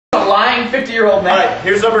lying 50-year-old man. All right,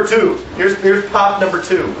 here's number 2. Here's pop number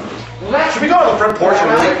 2. Should we go on the front porch and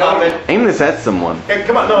really pop it? Aim this at someone. Hey,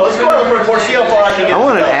 come on, no, let's go on the front porch, see how far I can get. I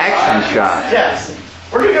want an action shot. Yes.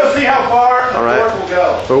 We're going to go see how far the cork will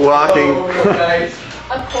go. We're walking.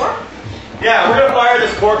 A cork? Yeah, we're going to fire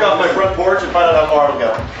this cork off my front porch and find out how far it'll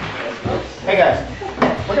go. Hey guys,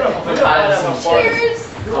 we're going to find out how far. Cheers!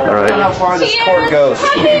 All right. How far this cork goes.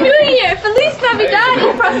 Happy New Year! Feliz Navidad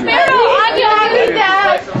y Prospero Año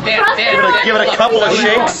Navidad! Give it a couple of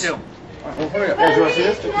shakes. Alright,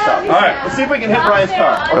 let's see if we can hit Brian's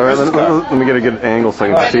car. All right, let me get a good angle so I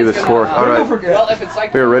can see this cork. All right,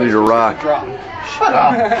 we're ready to rock. Shut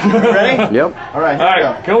up. You ready? Yep. Alright, here we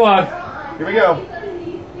go. Go on. Here we go.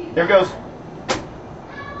 Here it goes.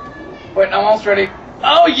 Wait, I'm almost ready.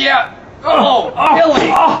 Oh, yeah! Oh,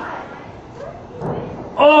 Billy!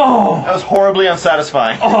 Oh! That was horribly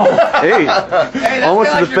unsatisfying. Hey, Hey,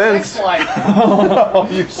 almost to the your fence. sex life. Oh,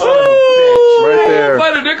 you son of a Right there.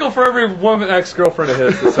 Find a nickel for every woman ex-girlfriend of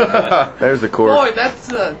his. There's the cork. Boy, that's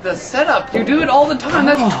the setup. You do it all the time.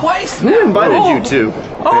 That's twice Who now. invited you to?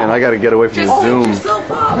 Man, I got to get away from the Just zoom.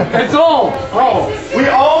 yourself up. It's all. Oh. We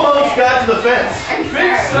almost got to the fence.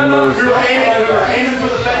 Big setup. We were aiming for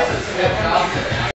the fences.